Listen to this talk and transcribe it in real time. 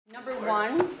Number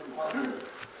one.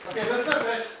 Okay, let's do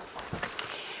this.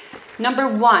 Number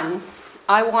one,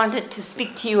 I wanted to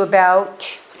speak to you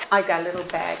about, I got a little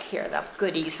bag here of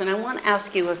goodies, and I want to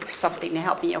ask you something to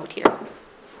help me out here.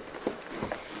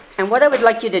 And what I would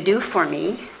like you to do for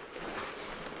me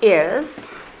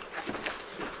is,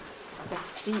 let's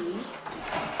see,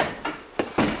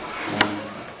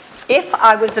 if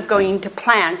I was going to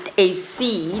plant a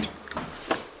seed,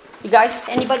 you guys,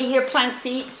 anybody here plant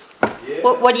seeds? Yeah.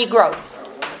 What do you grow?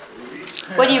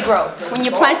 What do you grow? When you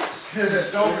plant?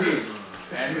 Stone peas.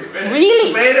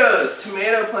 Really?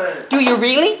 Tomato plant. Do you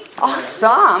really?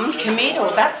 Awesome.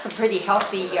 Tomato, that's a pretty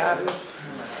healthy. Stone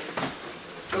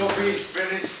peas,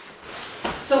 spinach.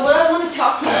 So what I want to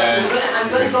talk to you about, I'm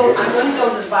going to go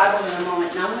to the Bible in a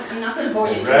moment. Now I'm not going to bore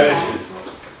you too long,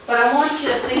 but I want you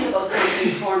to think about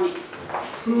something for me.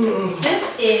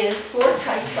 This is 4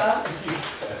 types of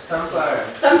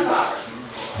sunflowers.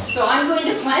 So I'm going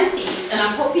to plant these, and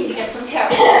I'm hoping to get some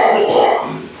carrots.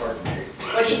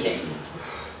 What do you think?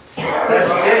 That's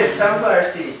good. Sunflower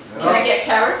seeds. Can I get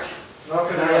carrots? Not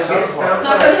going to No, be you get It's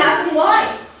not going to happen.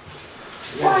 Why?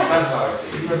 Why? sunflower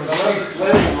seeds. Unless it's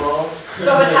labeled wrong.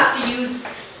 So I'd have to use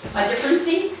a different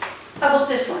seed? How about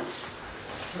this one?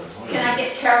 Can I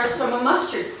get carrots from a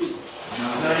mustard seed?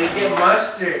 No, you get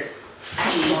mustard. I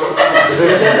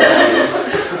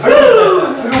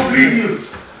don't believe you.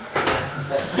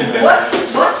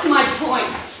 What's my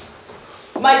point?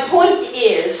 My point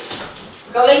is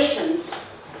Galatians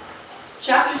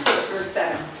chapter 6 verse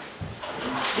 7.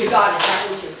 You got it,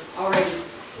 haven't you, already?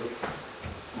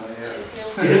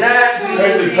 Do not be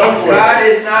deceived. God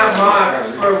is not mocked,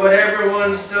 for whatever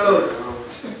one sows,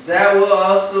 that will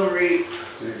also reap.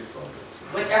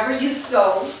 Whatever you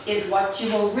sow is what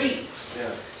you will reap.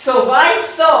 So if I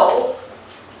sow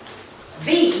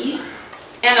these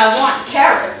and I want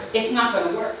carrots, it's not going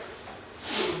to work.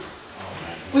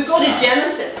 We go to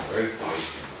Genesis.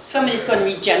 Somebody's going to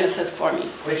read Genesis for me.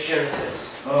 Which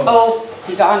Genesis? Oh,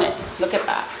 he's on it. Look at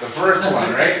that. The first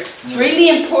one, right? It's really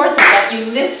important that you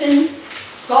listen.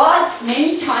 God,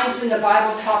 many times in the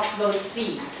Bible, talks about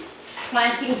seeds.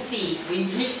 Planting seeds. We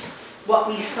reap what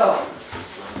we sow.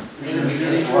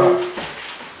 Genesis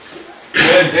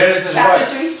Chapter what?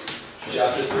 3.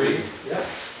 Chapter 3. Yeah.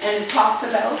 And it talks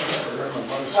about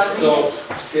what we So,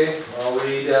 okay, I'll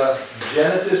read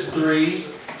Genesis 3,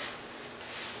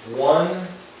 1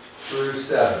 through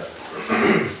 7.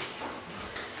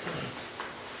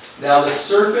 Now the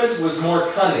serpent was more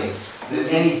cunning than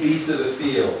any beast of the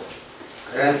field.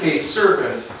 In this case,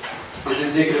 serpent is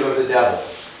indicative of the devil.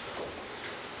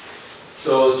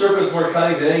 So the serpent was more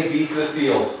cunning than any beast of the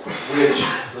field, which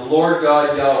the Lord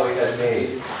God Yahweh had made.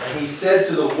 And he said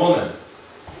to the woman,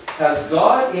 has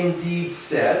God indeed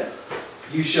said,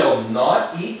 you shall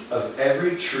not eat of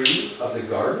every tree of the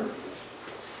garden?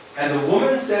 And the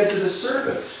woman said to the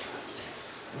serpent,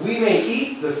 we may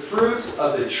eat the fruit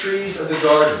of the trees of the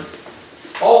garden,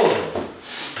 all of them.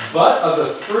 But of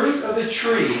the fruit of the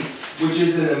tree, which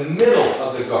is in the middle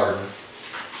of the garden,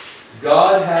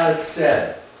 God has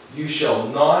said, you shall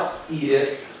not eat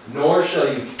it, nor shall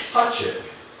you touch it,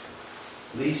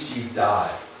 lest you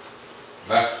die.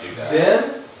 Left you die.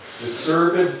 Then the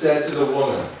serpent said to the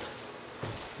woman,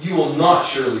 you will not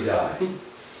surely die.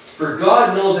 For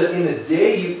God knows that in the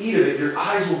day you eat of it, your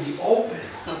eyes will be open,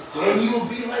 and you will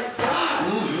be like God,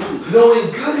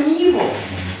 knowing good and evil.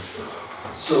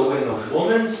 So when the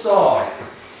woman saw,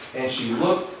 and she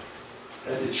looked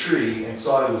at the tree, and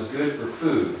saw it was good for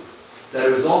food, that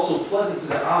it was also pleasant to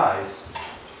the eyes,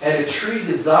 and a tree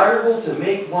desirable to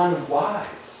make one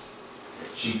wise,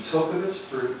 she took of its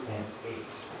fruit and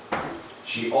ate.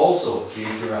 She also gave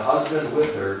to her husband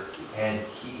with her, and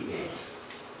he ate.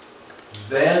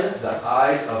 Then the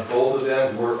eyes of both of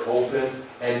them were opened,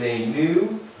 and they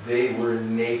knew they were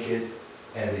naked,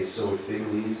 and they sewed fig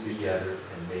leaves together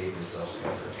and made themselves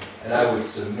comfortable. And I would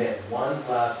submit one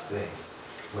last thing.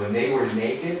 When they were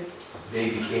naked,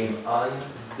 they became undone.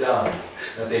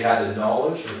 That they had the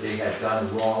knowledge that they had done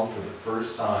wrong for the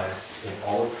first time in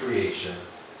all of creation.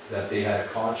 That they had a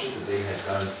conscience that they had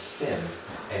done sin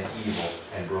and evil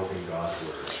and broken God's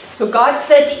word. So God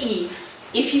said to Eve,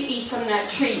 if you eat from that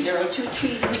tree, there are 2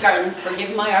 trees in the garden.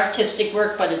 Forgive my artistic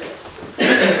work, but it's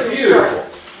Beautiful.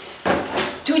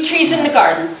 2 trees in the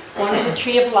garden. One is the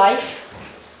tree of life.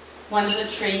 One is the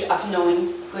tree of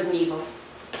knowing good and evil.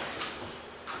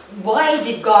 Why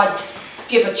did God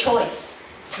give a choice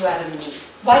to Adam and Eve?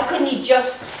 Why couldn't he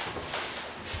just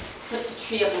put the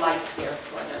tree of life there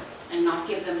for them and not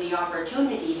give them the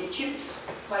opportunity to choose?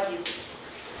 Why do you think?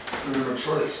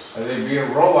 Are they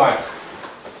being robots?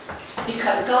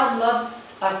 Because God loves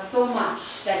us so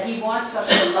much that He wants us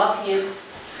to love Him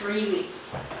freely.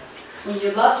 When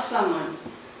you love someone,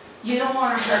 you don't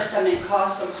want to hurt them and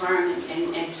cause them harm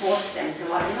and force them to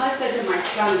love. You know, I said to my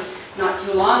son not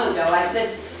too long ago, I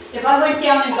said, if I went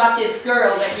down and got this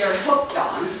girl that you're hooked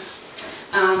on,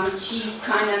 she's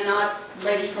kind of not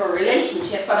ready for a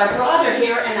relationship, but I brought her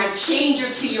here and I changed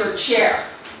her to your chair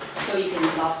so you can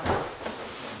love her.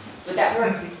 Would that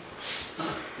work?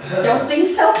 Don't think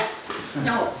so?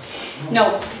 No.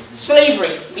 No.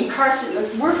 Slavery,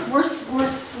 incarceration. We're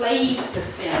slaves to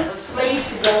sin. We're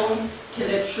slaves to going to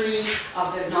the tree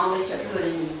of the knowledge of good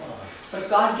and evil. But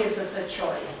God gives us a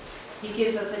choice. He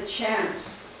gives us a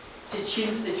chance to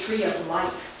choose the tree of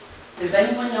life. Does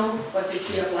anyone know what the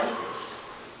tree of life is?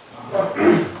 What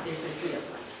is the tree of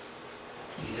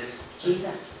life?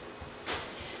 Jesus.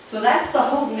 So that's the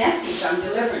whole message on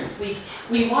deliverance.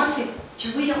 We want to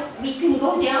we can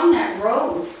go down that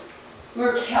road.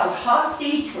 We're held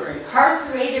hostage, we're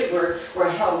incarcerated, we're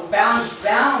held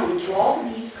bound to all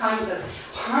these kinds of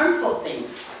harmful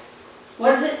things.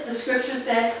 What is it the scripture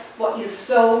said? What you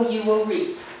sow, you will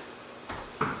reap.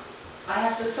 I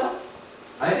have to sow.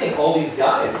 I think all these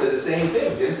guys said the same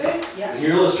thing, didn't they? Yeah. In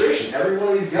your illustration, every one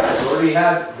of these guys already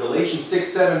had Galatians 6,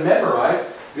 7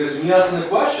 memorized, because when you ask them the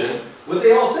question, what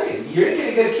they all say? You're going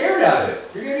to get a carrot out of it.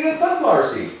 You're going to get a sunflower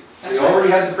seed. They already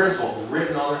had the principle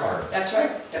written on their heart. That's right.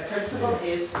 The principle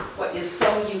is what you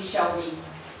sow, you shall reap.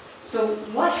 So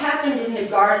what happened in the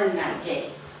garden that day?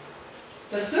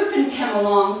 The serpent came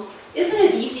along. Isn't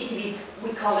it easy to be, we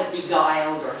call it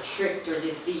beguiled or tricked or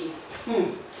deceived?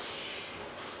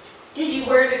 You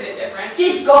worded it different.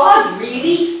 Did God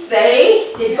really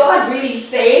say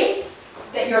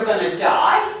that you're going to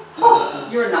die? Oh,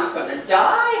 you're not going to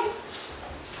die.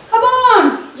 Come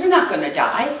on, you're not going to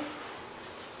die.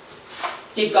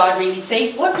 Did God really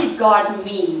say? What did God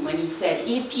mean when He said,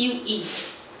 if you eat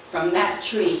from that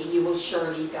tree, you will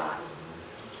surely die?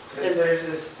 Because there's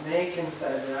a snake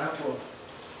inside the apple.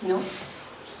 No.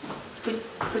 Good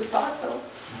thought though.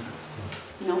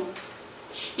 No.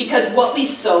 Because what we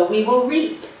sow, we will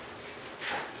reap.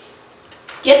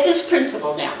 Get this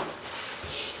principle down.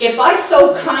 If I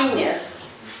sow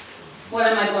kindness, what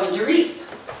am I going to reap?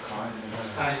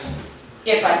 Kindness.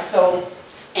 If I sow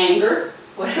anger,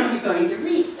 what am I going to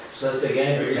reap? So that's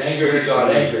again, anger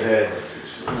got anger.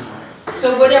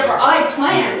 So whatever I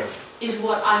plant is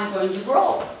what I'm going to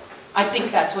grow. I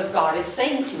think that's what God is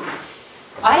saying to me.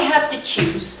 I have to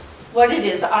choose what it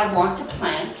is I want to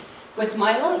plant with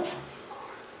my life.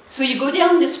 So you go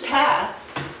down this path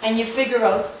and you figure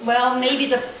out, well,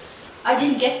 maybe I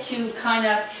didn't get to kind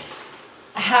of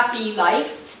a happy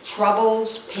life,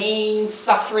 troubles, pain,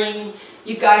 suffering.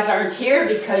 You guys aren't here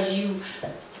because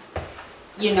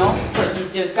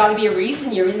there's got to be a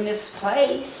reason you're in this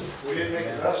place. We didn't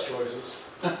make the best choices.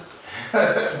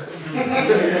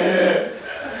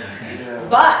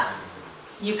 But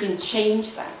you can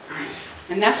change that.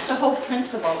 And that's the whole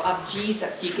principle of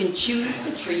Jesus. You can choose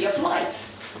the tree of life.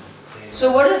 So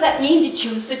what does that mean to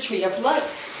choose the tree of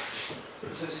life?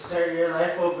 To start your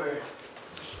life over.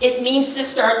 It means to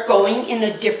start going in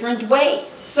a different way.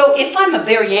 So if I'm a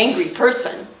very angry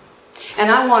person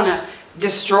and I want to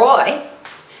destroy,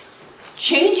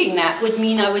 changing that would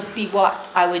mean I would be what?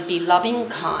 I would be loving,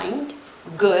 kind,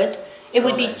 good. It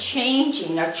would be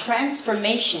changing, a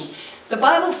transformation. The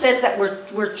Bible says that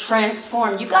we're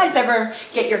transformed. You guys ever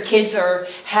get your kids or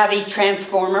have a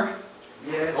transformer?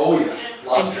 Yes. Oh yeah,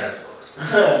 lots of transformers.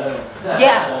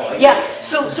 Yeah.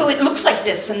 So it looks like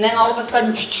this, and then all of a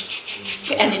sudden,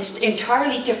 and it's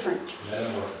entirely different.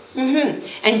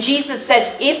 And Jesus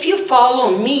says, if you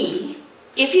follow me,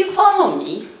 if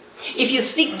you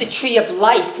seek the tree of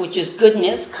life, which is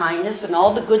goodness, kindness, and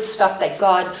all the good stuff that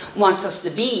God wants us to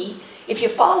be, if you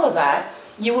follow that,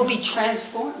 you will be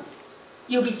transformed.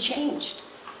 You'll be changed.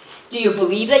 Do you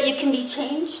believe that you can be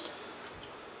changed?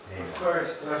 Of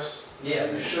course. Yes.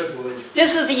 Yeah. You should believe.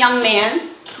 This is a young man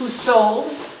who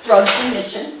sold drugs and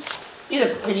mission. He's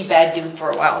a pretty bad dude for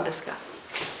a while, this guy.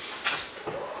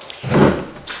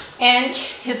 And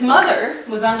his mother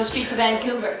was on the streets of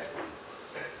Vancouver.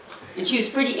 And she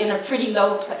was in a pretty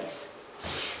low place.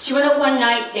 She went out one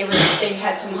night, they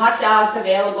had some hot dogs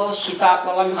available. She thought,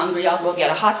 well, I'm hungry, I'll go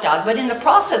get a hot dog. But in the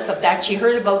process of that, she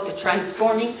heard about the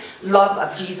transforming love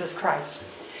of Jesus Christ.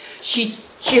 She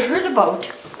heard about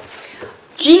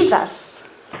Jesus,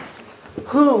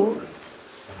 who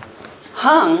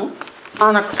hung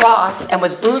on a cross and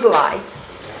was brutalized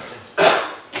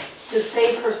to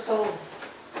save her soul.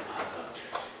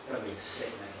 That would be a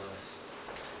sick necklace.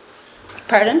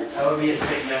 Pardon? That would be a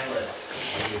sick necklace.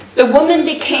 The woman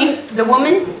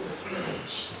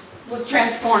was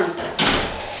transformed.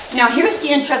 Now here's the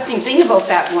interesting thing about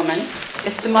that woman.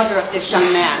 It's the mother of this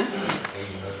young man.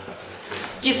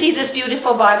 Do you see this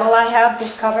beautiful Bible I have,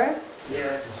 this cover?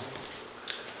 Yeah.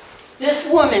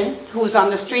 This woman, who was on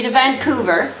the street of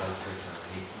Vancouver,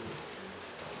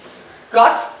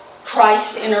 got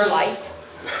Christ in her life,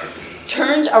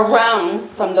 turned around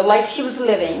from the life she was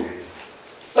living,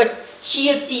 but she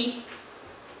is the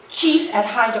chief at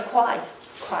Haida Quai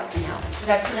now. Did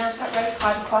I pronounce that right?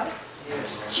 Haida Quai?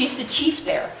 Yes. She's the chief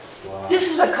there. Wow.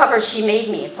 This is a cover she made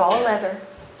me. It's all leather.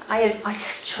 I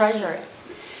just treasure it.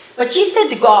 But she said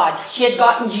to God, she had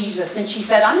gotten Jesus, and she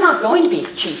said, I'm not going to be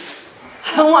a chief.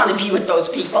 I don't want to be with those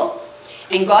people.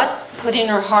 And God put in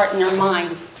her heart and her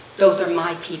mind, those are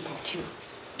my people too.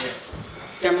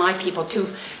 They're my people too.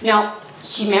 Now,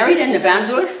 she married an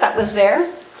evangelist that was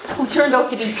there, who turned out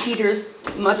to be Peter's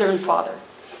mother and father.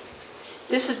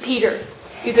 This is Peter.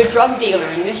 He's a drug dealer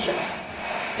in Mission.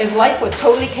 His life was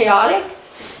totally chaotic.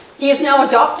 He is now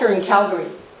a doctor in Calgary.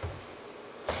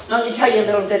 Now, let me tell you a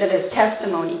little bit of his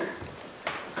testimony.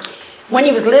 When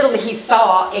he was little, he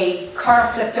saw a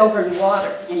car flipped over in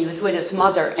water, and he was with his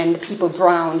mother, and the people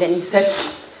drowned. And he said,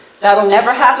 that'll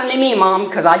never happen to me, Mom,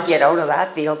 because I'd get out of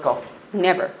that vehicle.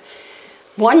 Never.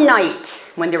 One night,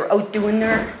 when they were out doing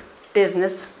their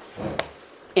business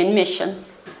in Mission,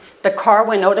 the car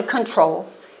went out of control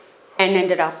and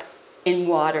ended up in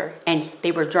water, and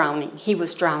they were drowning. He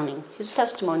was drowning. His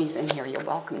testimony's in here. You're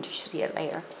welcome to see it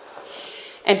later.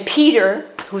 And Peter,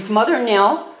 whose mother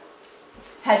Nell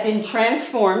had been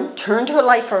transformed, turned her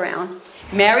life around,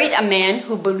 married a man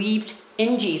who believed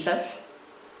in Jesus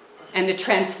and the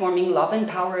transforming love and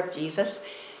power of Jesus.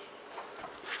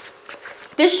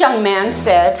 This young man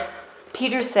said,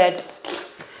 Peter said,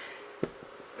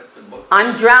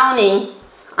 I'm drowning,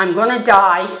 I'm going to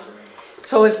die.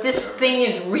 So if this thing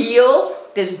is real,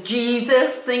 this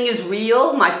Jesus thing is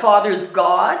real, my Father's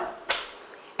God,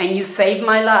 and you saved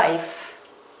my life,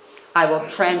 I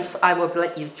will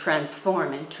let you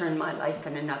transform and turn my life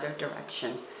in another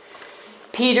direction.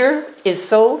 Peter is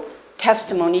so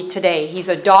testimony today. He's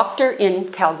a doctor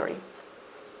in Calgary.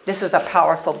 This is a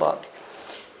powerful book.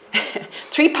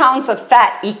 3 pounds of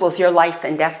fat equals your life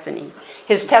and destiny.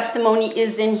 His testimony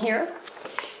is in here.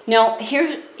 Now,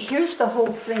 here's the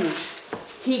whole thing.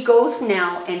 He goes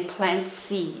now and plants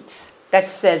seeds that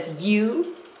says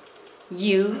you,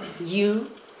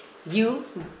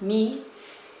 me.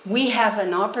 We have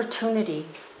an opportunity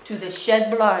through the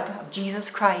shed blood of Jesus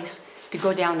Christ to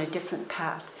go down a different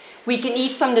path. We can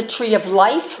eat from the tree of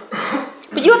life,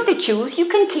 but you have to choose. You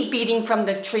can keep eating from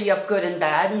the tree of good and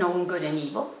bad, knowing good and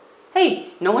evil. Hey,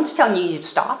 no one's telling you to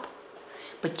stop,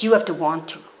 but you have to want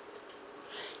to.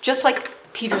 Just like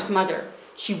Peter's mother,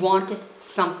 she wanted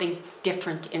something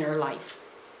different in her life,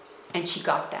 and she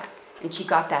got that. And she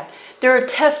got that. There are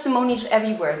testimonies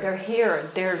everywhere. They're here.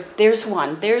 There's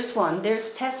one. There's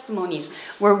testimonies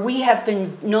where we have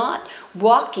been not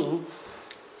walking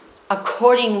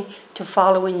according to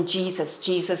following Jesus.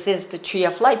 Jesus is the tree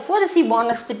of life. What does he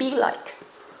want us to be like?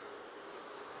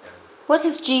 What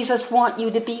does Jesus want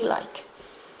you to be like?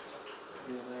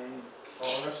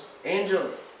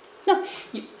 Angels. No,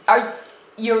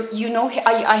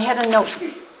 I had a note.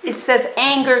 It says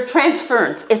anger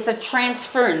transference. It's a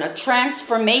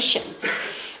transformation.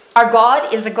 Our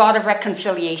God is a God of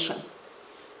reconciliation.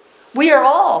 We are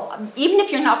all, even if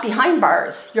you're not behind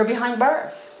bars, you're behind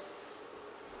bars.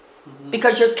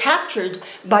 Because you're captured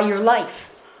by your life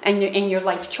and in your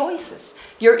life choices.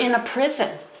 You're in a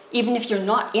prison, even if you're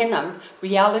not in a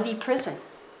reality prison.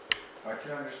 I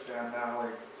can understand now,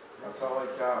 like, I felt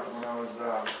like that when I was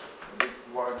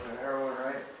wanting to heroin,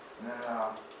 right? And then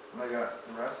when I got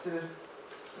arrested,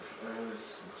 it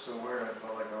was so weird. I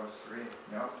felt like I was free,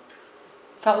 you know?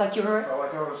 Felt like you were? I felt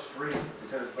like I was free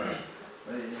because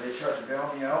they tried to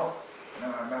bail me out, and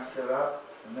then I messed it up,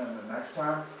 and then the next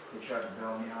time they tried to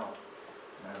bail me out,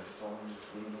 and I just told them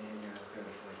just leave me in here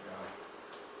because like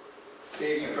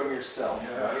save you from yourself,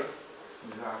 yeah, right?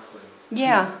 Exactly.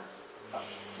 Yeah.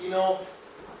 You know,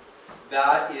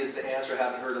 that is the answer I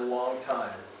haven't heard in a long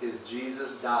time, is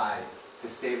Jesus died to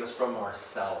save us from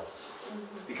ourselves.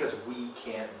 Because we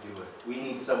can't do it. We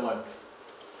need someone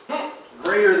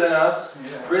greater than us,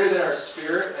 greater than our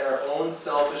spirit and our own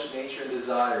selfish nature and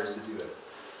desires to do it.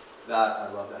 I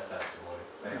love that testimony.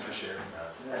 Thanks for sharing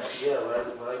that. Yeah,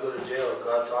 when I go to jail,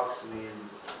 God talks to me, and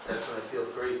that's when I feel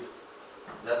free.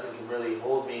 Nothing can really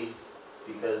hold me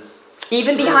because...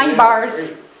 Even behind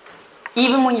bars,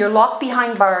 even when you're locked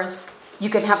behind bars, you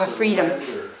can have a freedom.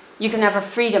 You can have a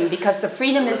freedom because the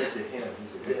freedom is...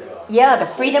 Yeah, the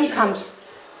freedom comes...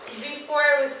 Before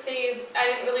I was saved, I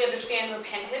didn't really understand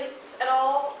repentance at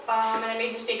all, and I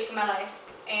made mistakes in my life.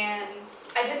 and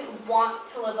I didn't want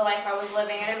to live the life I was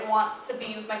living. I didn't want to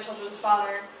be with my children's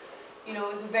father. You know,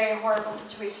 it was a very horrible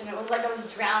situation. It was like I was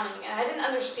drowning, and I didn't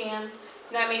understand.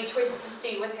 You know, I made choices to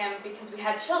stay with him because we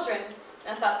had children,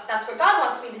 and I thought that's what God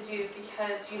wants me to do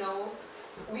because, you know,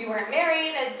 we weren't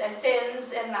married, I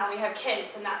sinned, and now we have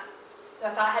kids, and so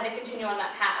I thought I had to continue on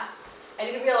that path. I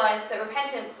didn't realize that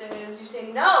repentance is you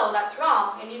say, no, that's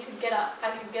wrong, and you could get up.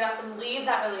 I could get up and leave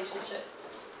that relationship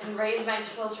and raise my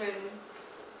children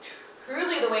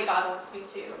truly the way God wants me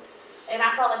to. And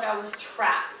I felt like I was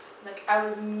trapped, like I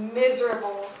was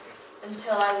miserable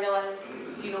until I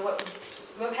realized, you know, what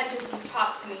repentance was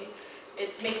taught to me.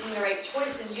 It's making the right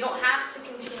choices. You don't have to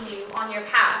continue on your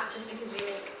path just because you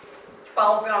make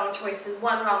 12 wrong choices,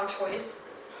 one wrong choice.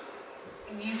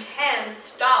 You can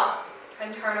stop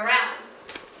and turn around.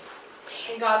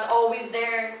 And God's always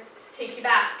there to take you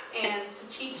back and to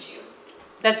teach you.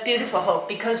 That's beautiful, Hope,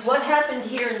 because what happened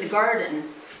here in the garden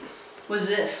was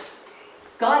this.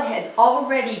 God had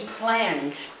already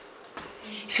planned.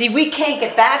 See, we can't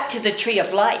get back to the tree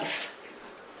of life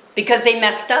because they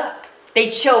messed up.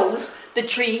 They chose the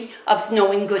tree of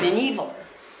knowing good and evil.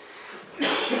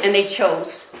 And they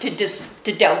chose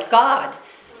to doubt God.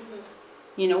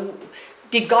 You know,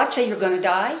 did God say you're going to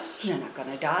die? You're not going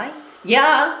to die.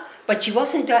 Yeah, but she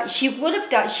wasn't dying. She would have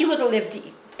died. She would have lived.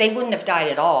 They wouldn't have died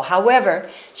at all. However,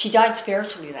 she died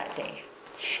spiritually that day.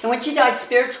 And when she died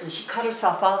spiritually, she cut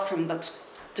herself off from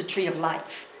the tree of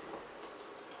life.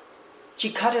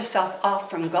 She cut herself off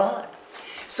from God.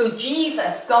 So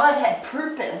Jesus, God had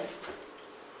purposed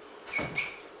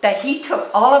that he took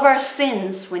all of our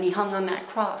sins when he hung on that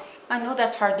cross. I know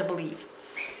that's hard to believe.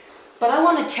 But I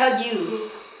want to tell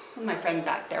you, my friend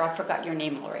back there, I forgot your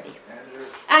name already.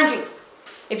 Andrew,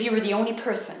 if you were the only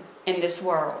person in this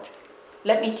world,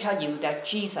 let me tell you that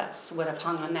Jesus would have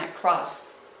hung on that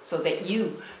cross so that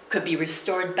you could be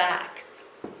restored back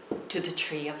to the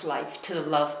tree of life, to the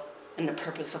love and the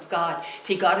purpose of God.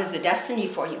 See, God has a destiny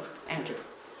for you, Andrew.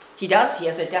 He does. He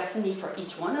has a destiny for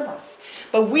each one of us.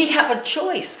 But we have a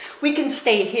choice. We can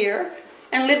stay here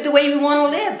and live the way we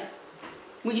want to live.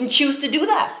 We can choose to do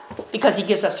that because he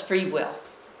gives us free will.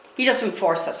 He doesn't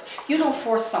force us. You don't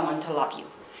force someone to love you.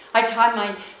 I tied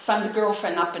my son's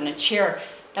girlfriend up in a chair.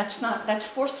 That's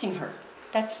forcing her.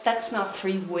 That's not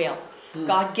free will.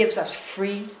 God gives us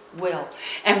free will.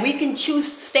 And we can choose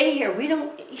to stay here.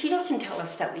 He doesn't tell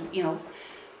us that we,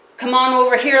 come on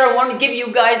over here, I want to give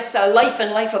you guys life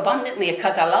and life abundantly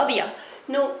because I love you.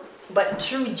 No, but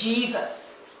through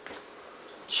Jesus,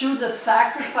 through the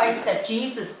sacrifice that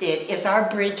Jesus did, is our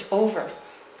bridge over.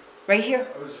 Right here.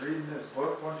 I was reading this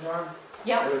book one time.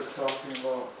 Yeah. It was talking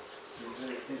about,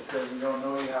 he said you don't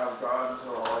know you have God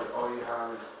until all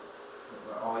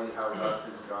you have left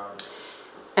is God.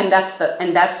 And that's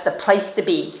the place to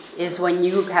be, is when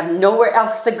you have nowhere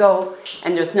else to go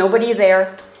and there's nobody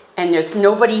there and there's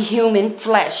nobody human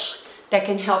flesh that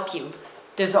can help you.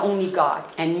 There's only God.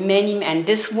 And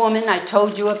this woman I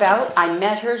told you about, I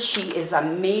met her. She is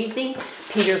amazing.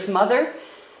 Peter's mother.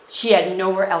 She had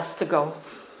nowhere else to go.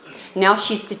 Now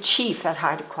she's the chief at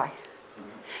Haida Gwaii.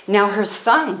 Now her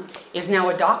son is now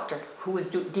a doctor who was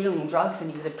dealing drugs,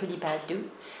 and he was a pretty bad dude.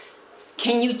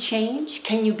 Can you change?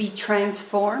 Can you be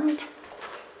transformed?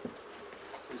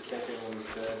 The second one you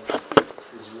said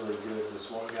is really good. This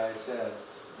one guy said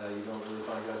that you don't really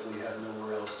find God till you have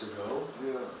nowhere else to go.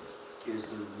 Yeah. Is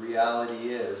the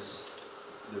reality is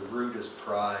the root is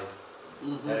pride.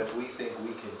 That if we think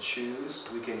we can choose,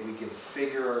 we can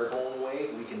figure our own way,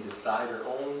 we can decide our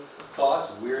own thoughts.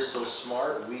 We're so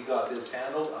smart, we got this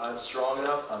handled, I'm strong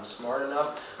enough, I'm smart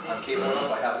enough, I'm capable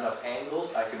enough, I have enough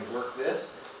angles, I can work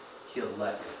this. He'll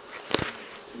let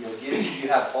you. He'll give you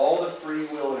have all the free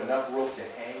will and enough rope to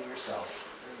hang yourself.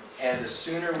 And the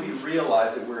sooner we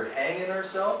realize that we're hanging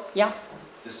ourselves,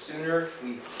 the sooner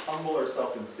we humble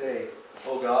ourselves and say,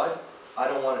 oh God, I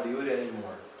don't want to do it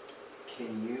anymore.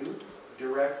 Can you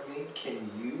direct me?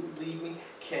 Can you lead me?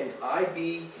 Can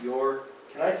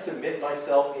I submit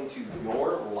myself into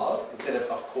your love instead of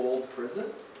a cold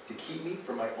prison to keep me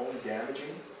from my own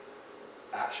damaging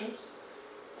actions?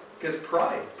 Because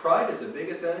pride is the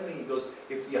biggest enemy. He goes,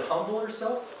 if you humble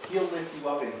yourself, he'll lift you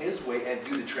up in his way and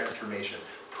do the transformation.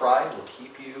 Pride will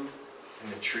keep you in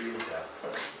the tree of death.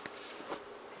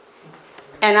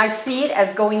 And I see it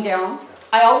as going down.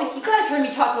 You guys heard me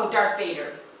talk about Darth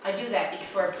Vader. I do that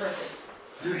for a purpose.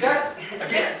 Again?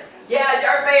 Yeah,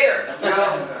 Darth Vader.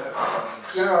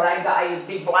 That guy,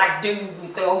 big black dude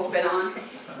with the outfit on.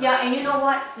 Yeah, and you know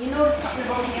what? You notice something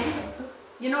about him?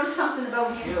 You notice something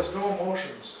about him? He has no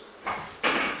emotions.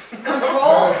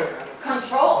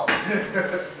 Control.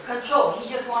 Control. He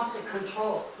just wants to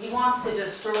control. He wants to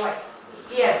destroy.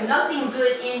 He has nothing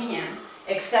good in him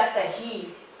except that he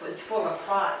was full of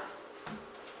pride.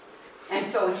 And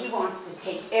so he wants to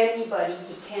take anybody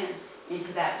he can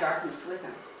into that darkness with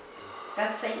him.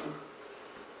 That's Satan.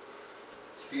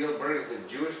 Spielberg is a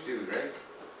Jewish dude, right?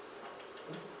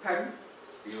 Pardon?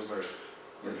 Spielberg.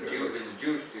 He's a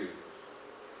Jewish dude.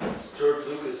 George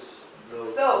Lucas.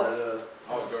 So-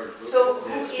 Oh, George Lucas. So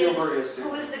Spielberg is too.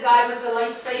 who is the guy with the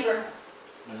lightsaber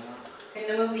in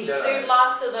the movie? There's Jedi.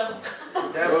 lots of them.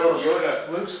 Yoda.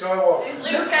 Luke Skywalker. There's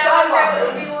Luke Luke Skywalker. Skywalker,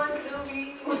 Obi-Wan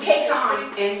Kenobi. Who takes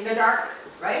on in the dark,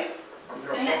 right?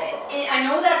 And I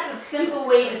know that's a simple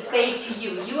way to say to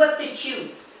you, you have to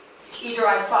choose. Either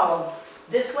I follow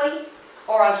this way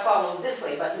or I follow this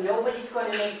way, but nobody's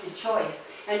going to make the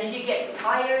choice. And if you get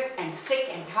tired and sick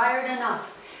and tired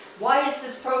enough, why has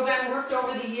this program worked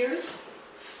over the years?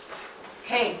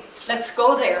 Okay, let's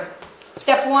go there.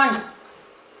 Step 1.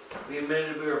 We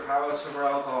admitted we were powerless over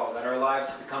alcohol, that our lives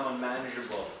have become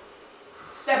unmanageable.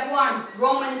 Step 1,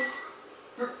 Romans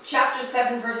chapter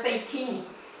 7, verse 18.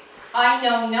 I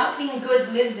know nothing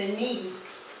good lives in me,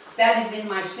 that is in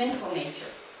my sinful nature.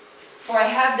 For I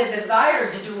have the desire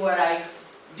to do what I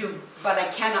do, but I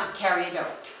cannot carry it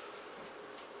out.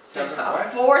 There's a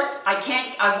force,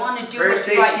 I want to do Verse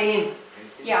what's right. 18.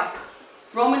 Yeah,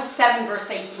 Romans 7, verse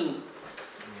 18.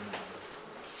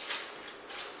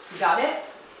 You got it?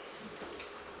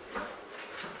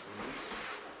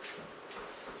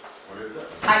 What is that?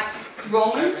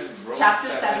 Romans chapter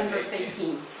 7, verse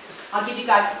 18. I'll give you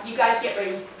guys get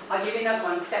ready. I'll give you another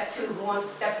one, step 2. Who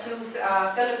wants step 2?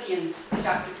 Philippians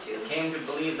chapter 2. Came to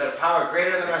believe that a power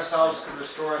greater than ourselves could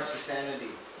restore us to sanity.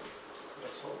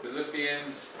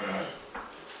 Philippians.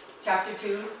 Chapter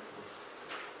 2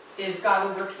 is God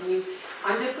who works in you.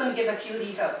 I'm just going to give a few of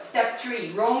these out. Step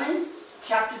 3, Romans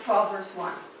chapter 12, verse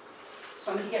 1.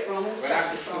 Somebody get Romans What chapter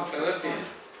happens to 12, verse 1. Philippians?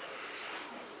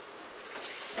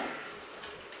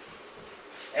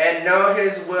 And know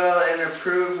his will and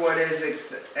approve what is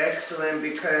excellent,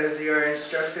 because you are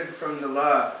instructed from the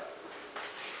law.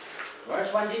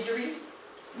 Which one did you read?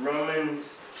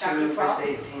 Romans Chapter 2, verse 12.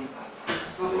 18.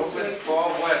 Romans 2, Romans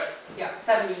 12, what? yeah,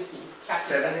 7, 18.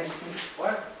 Chapter 7, 7, 18.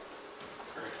 What?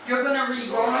 You're going to read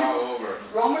Going all Romans, over.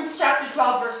 Romans chapter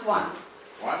 12, verse 1.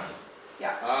 What?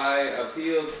 Yeah. I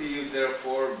appeal to you,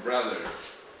 therefore, brothers,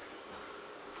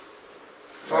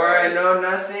 For I know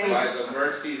nothing. by the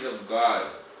mercies of God,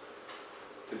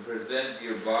 to present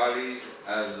your bodies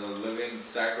as a living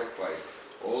sacrifice,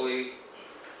 holy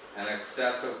and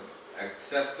acceptable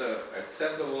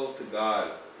to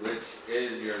God, which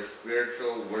is your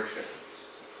spiritual worship.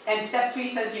 And step 3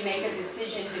 says you make a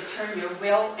decision to turn your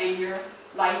will and your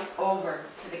life over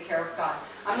to the care of God.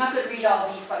 I'm not going to read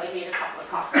all these, but I made a couple of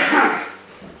copies.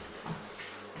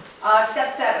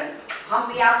 Step 7,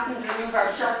 humbly ask Him to remove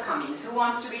our shortcomings. Who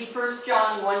wants to read 1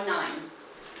 John 1:9?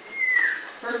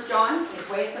 1 John is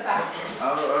way at the back.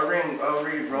 I'll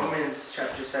read Romans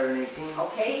chapter 7, 18.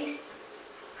 Okay?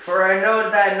 For I know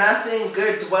that nothing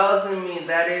good dwells in me,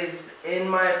 that is in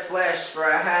my flesh. For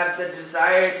I have the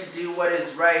desire to do what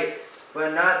is right,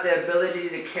 but not the ability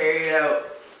to carry it out.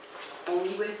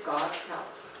 Only with God's help.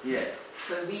 Yeah.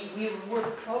 Because we were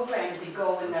programmed to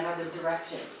go in that other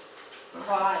direction.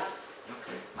 Pride.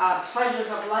 Okay. Pleasures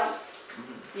of life.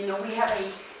 You know, we have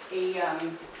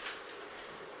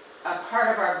a part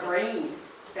of our brain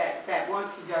that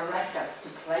wants to direct us to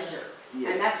pleasure. Yeah.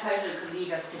 And that pleasure could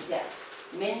lead us to death.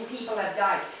 Many people have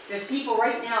died. There's people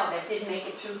right now that didn't make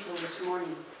it through till this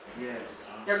morning. Yes.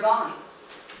 They're gone.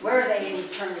 Where are they in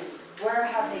eternity? Where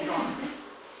have they gone?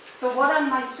 So what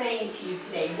am I saying to you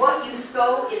today? What you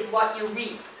sow is what you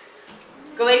reap.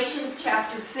 Galatians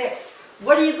chapter 6.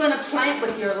 What are you going to plant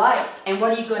with your life, and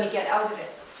what are you going to get out of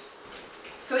it?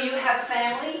 So you have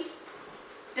family.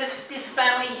 This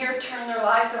family here turned their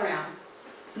lives around.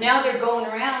 Now they're going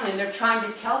around and they're trying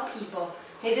to tell people,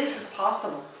 hey, this is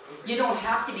possible. You don't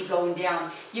have to be going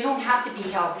down. You don't have to be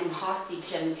held in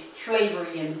hostage and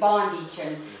slavery and bondage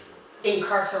and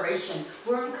incarceration.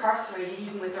 We're incarcerated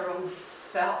even with our own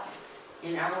self,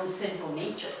 in our own sinful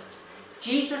nature.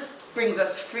 Jesus brings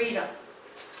us freedom.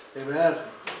 Amen.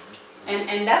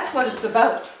 And that's what it's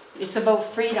about. It's about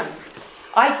freedom.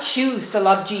 I choose to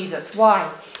love Jesus.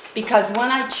 Why? Because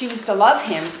when I choose to love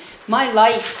Him, my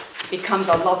life becomes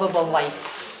a lovable life.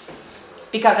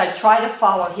 Because I try to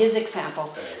follow His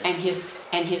example and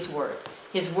His Word.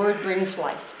 His Word brings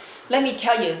life. Let me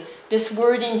tell you, this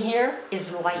word in here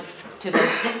is life to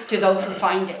those who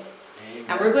find it.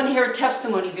 And we're going to hear a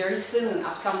testimony very soon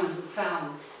of someone who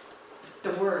found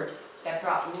the Word that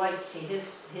brought life to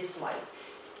his life.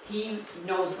 He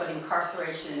knows what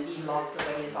incarceration and being locked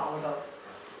away is all about.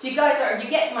 So you guys you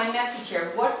get my message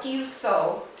here. What do you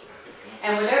sow?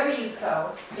 And whatever you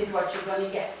sow is what you're going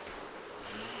to get.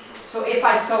 So if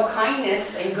I sow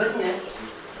kindness and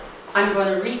goodness, I'm going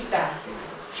to reap that.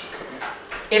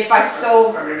 If I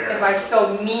sow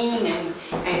mean and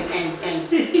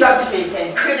judgment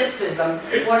and criticism,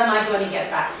 what am I going to get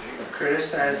back?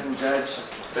 Criticize and judge.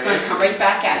 It's going to come right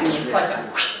back at me. It's like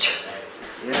a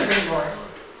Yeah.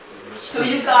 So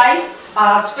you guys,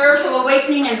 spiritual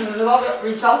awakening as a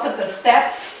result of the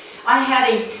steps, I had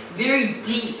a very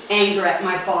deep anger at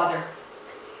my father.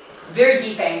 Very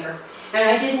deep anger. And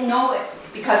I didn't know it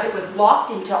because it was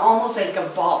locked into almost like a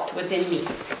vault within me.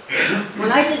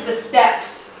 When I did the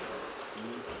steps,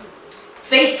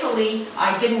 faithfully,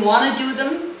 I didn't want to do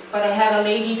them, but I had a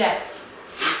lady that,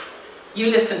 you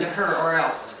listen to her or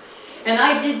else. And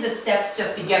I did the steps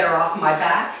just to get her off my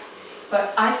back,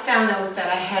 but I found out that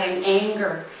I had an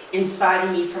anger inside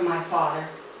of me for my father.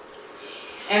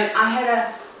 And I had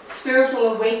a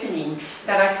spiritual awakening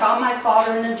that I saw my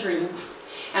father in a dream,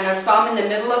 and I saw him in the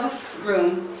middle of a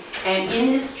room, and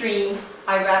in this dream,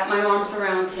 I wrapped my arms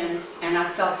around him, and I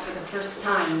felt for the first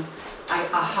time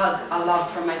a hug, a love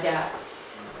from my dad.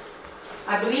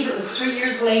 I believe it was 3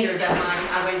 years later that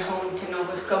I went home to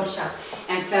Nova Scotia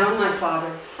and found my father,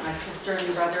 my sister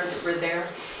and brother that were there,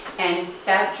 and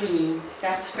that dream,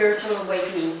 that spiritual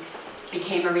awakening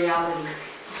became a reality.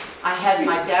 I had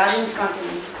my dad in front of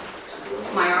me,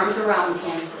 my arms around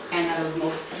him, and the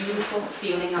most beautiful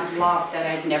feeling of love that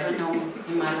I'd never known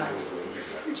in my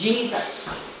life.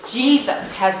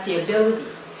 Jesus has the ability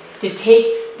to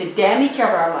take the damage of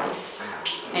our life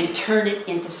and turn it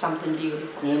into something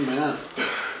beautiful. Amen.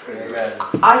 Amen.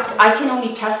 I can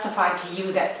only testify to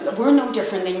you that we're no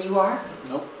different than you are.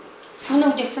 Nope. We're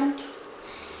no different.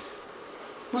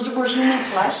 We're human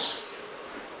flesh.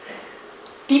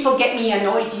 People get me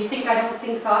annoyed. Do you think I don't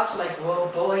think thoughts like, whoa,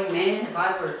 boy, man, if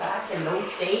I were back in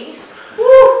those days,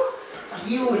 woo,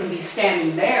 you wouldn't be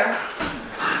standing there.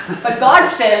 But God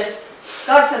says,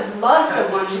 love the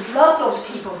ones, love those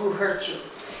people who hurt you.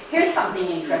 Here's something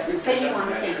interesting. Say you want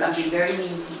to say something very mean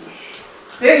to me.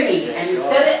 Very mean. And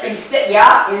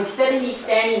instead of me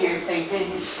standing here and saying, hey,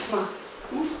 come on,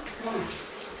 come on.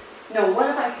 No, what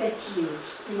have I said to you?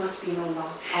 You must be no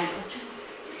love. I'll get you.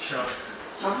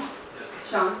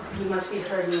 Sean, you must be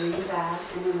hurting really bad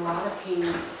and in a lot of pain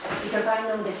because I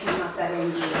know that you're not that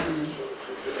angry at me.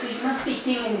 So you must be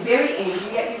feeling very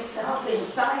angry at yourself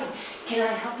inside. Can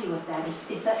I help you with that? Is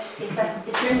there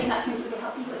anything I can do to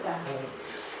help you with that?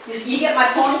 You get my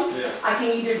point? Yeah. I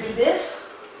can either do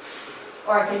this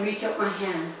or I can reach out my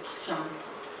hand, Sean.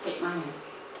 Take my hand.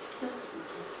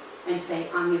 And say,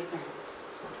 I'm your friend.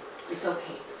 It's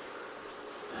okay.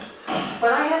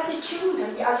 But I have to choose.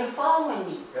 Are you following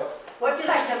me? Yep. What did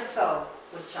I just sow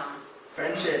with Sean?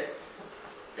 Friendship.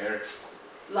 Carrots.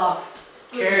 Love.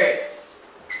 Carrots.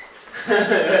 You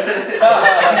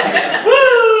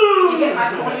get my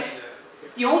point?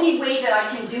 The only way that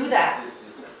I can do that,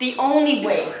 the only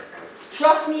way,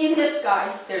 trust me in this,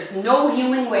 guys, there's no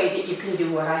human way that you can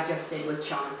do what I just did with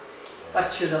Sean.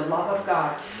 But through the love of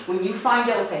God. When you find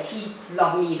out that He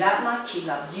loved me that much, He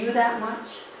loved you that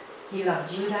much, He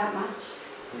loved you that much,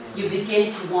 you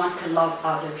begin to want to love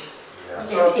others.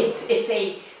 Yeah. It's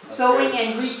a sowing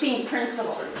and reaping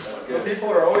principle. When people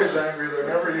are always angry, they're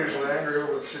never usually angry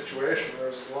over the situation.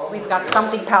 There's a lot. We've got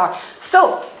something powerful.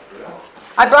 So,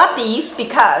 I brought these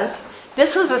because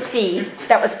this was a seed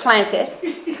that was planted.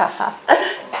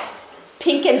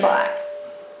 Pink and black.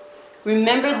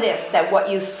 Remember this, that what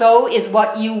you sow is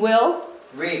what you will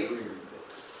reap.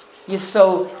 You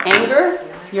sow anger,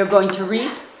 you're going to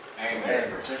reap.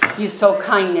 You sow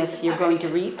kindness, you're going to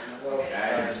reap.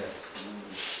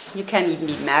 You can't even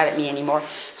be mad at me anymore.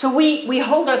 So we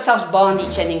hold ourselves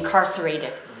bondage and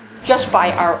incarcerated just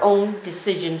by our own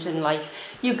decisions in life.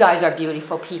 You guys are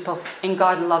beautiful people, and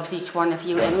God loves each one of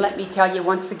you. And let me tell you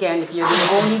once again, if you're the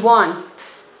only one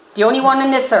on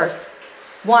this earth,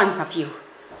 one of you,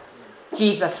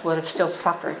 Jesus would have still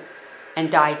suffered and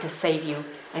died to save you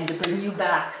and to bring you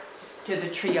back to the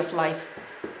tree of life,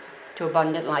 to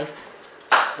abundant life.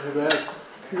 Amen.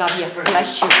 Love you.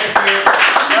 Bless you.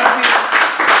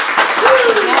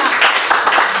 Now,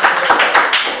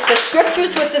 the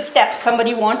scriptures with the steps.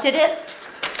 Somebody wanted it?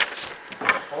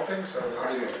 I think so.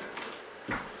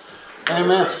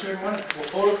 Amen.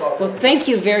 Well, thank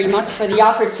you very much for the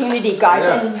opportunity, guys.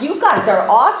 Yeah. And you guys are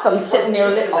awesome sitting there.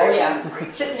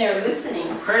 Sitting there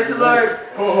listening. Praise the Lord.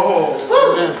 Oh.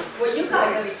 Well, you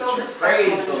guys are so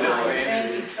respectful.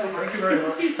 Thank you so much. Thank you very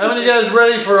much. How many of you guys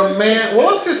ready for a man?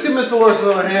 Well, let's just give Mr. Lewis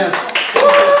another hand.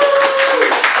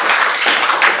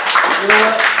 You know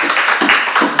what?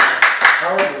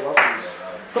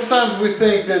 Sometimes we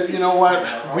think that, you know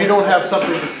what, we don't have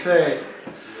something to say.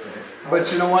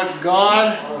 But you know what?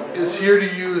 God is here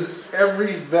to use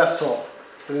every vessel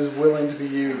that is willing to be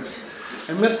used.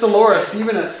 And Miss Dolores,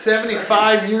 even at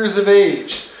 75 years of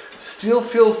age, still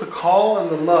feels the call and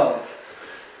the love.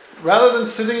 Rather than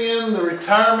sitting in the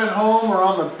retirement home or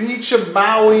on the beach of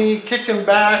Maui, kicking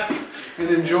back and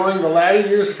enjoying the latter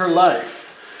years of her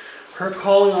life, her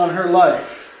calling on her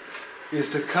life is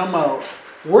to come out,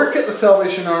 work at the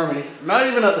Salvation Army, not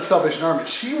even at the Salvation Army.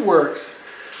 She works,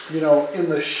 you know, in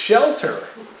the shelter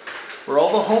where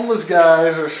all the homeless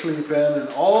guys are sleeping and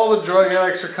all the drug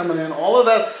addicts are coming in, all of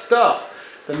that stuff.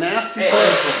 The nasty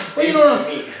place.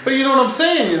 But you know what I'm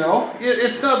saying, you know?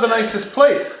 It's not the nicest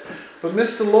place. But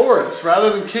Miss Dolores,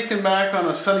 rather than kicking back on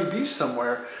a sunny beach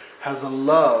somewhere, has a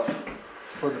love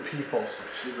for the people.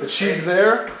 That she's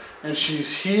there, and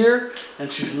she's here,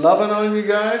 and she's loving on you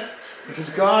guys. Because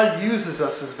God uses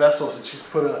us as vessels, and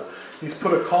He's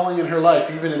put a calling in her life,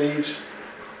 even at age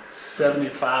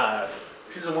 75.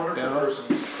 She's a wonderful person.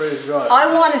 Praise God.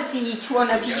 I want to see each one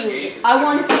of you. I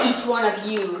want to see each one of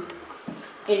you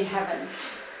in heaven.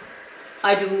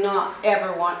 I do not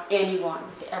ever want anyone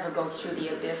to ever go through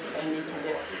the abyss and into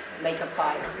this lake of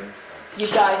fire. You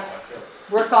guys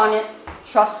work on it,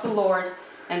 trust the Lord,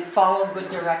 and follow good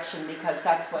direction, because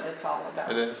that's what it's all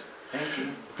about. It is. Thank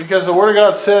you. Because the Word of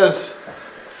God says,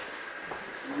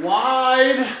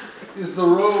 wide is the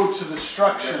road to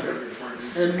destruction,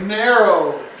 and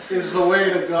narrow is the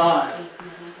way to God,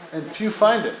 and few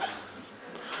find it.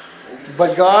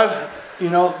 But God, you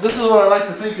know, this is what I like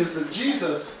to think, is that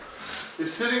Jesus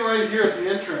is sitting right here at the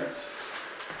entrance,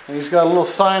 and He's got a little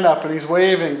sign up, and He's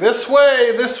waving, this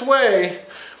way,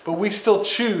 but we still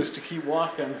choose to keep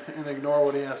walking and ignore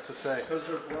what He has to say. Because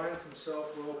they're blind from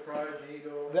self-will, pride, and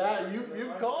ego. That,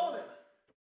 you called it.